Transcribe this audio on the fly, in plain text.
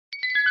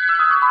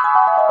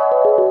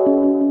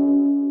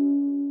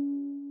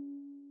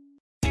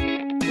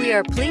We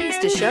are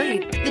pleased to show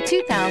you the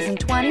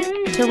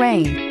 2020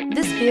 Terrain.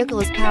 This vehicle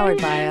is powered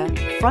by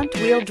a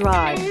front-wheel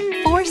drive,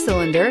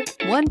 4-cylinder,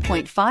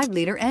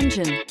 1.5-liter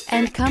engine,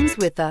 and comes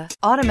with a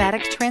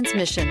automatic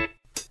transmission.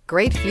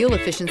 Great fuel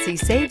efficiency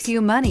saves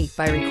you money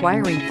by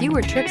requiring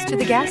fewer trips to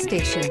the gas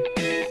station.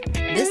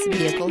 This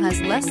vehicle has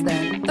less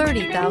than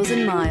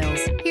 30,000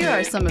 miles. Here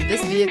are some of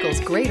this vehicle's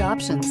great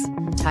options: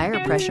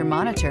 tire pressure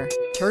monitor,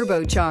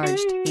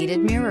 turbocharged, heated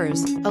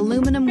mirrors,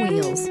 aluminum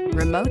wheels,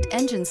 remote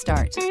engine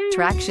start,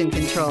 traction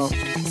control,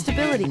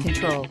 stability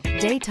control,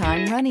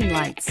 daytime running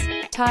lights,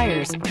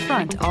 tires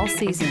front all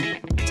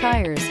season,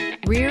 tires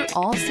rear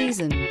all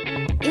season.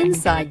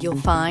 Inside you'll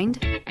find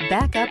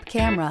backup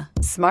camera,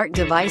 smart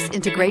device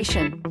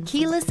integration,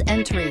 keyless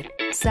entry,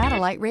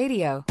 satellite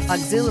radio,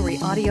 auxiliary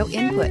audio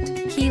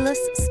input, keyless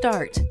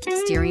start,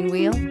 steering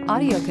wheel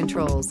audio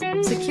controls,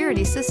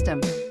 security system,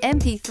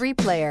 MP3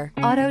 player,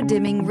 auto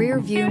dimming rear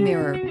view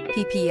mirror,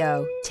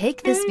 PPO.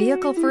 Take this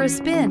vehicle for a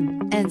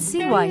spin and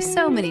see why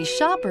so many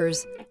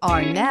shoppers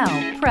are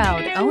now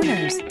proud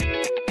owners.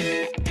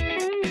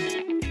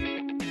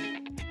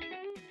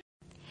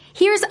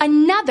 Here's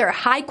another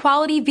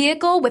high-quality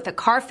vehicle with a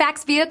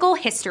Carfax Vehicle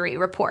History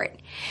Report.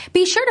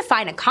 Be sure to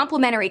find a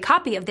complimentary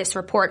copy of this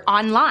report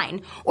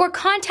online or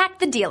contact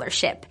the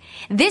dealership.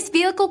 This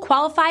vehicle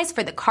qualifies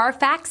for the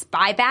Carfax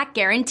Buyback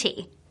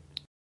Guarantee.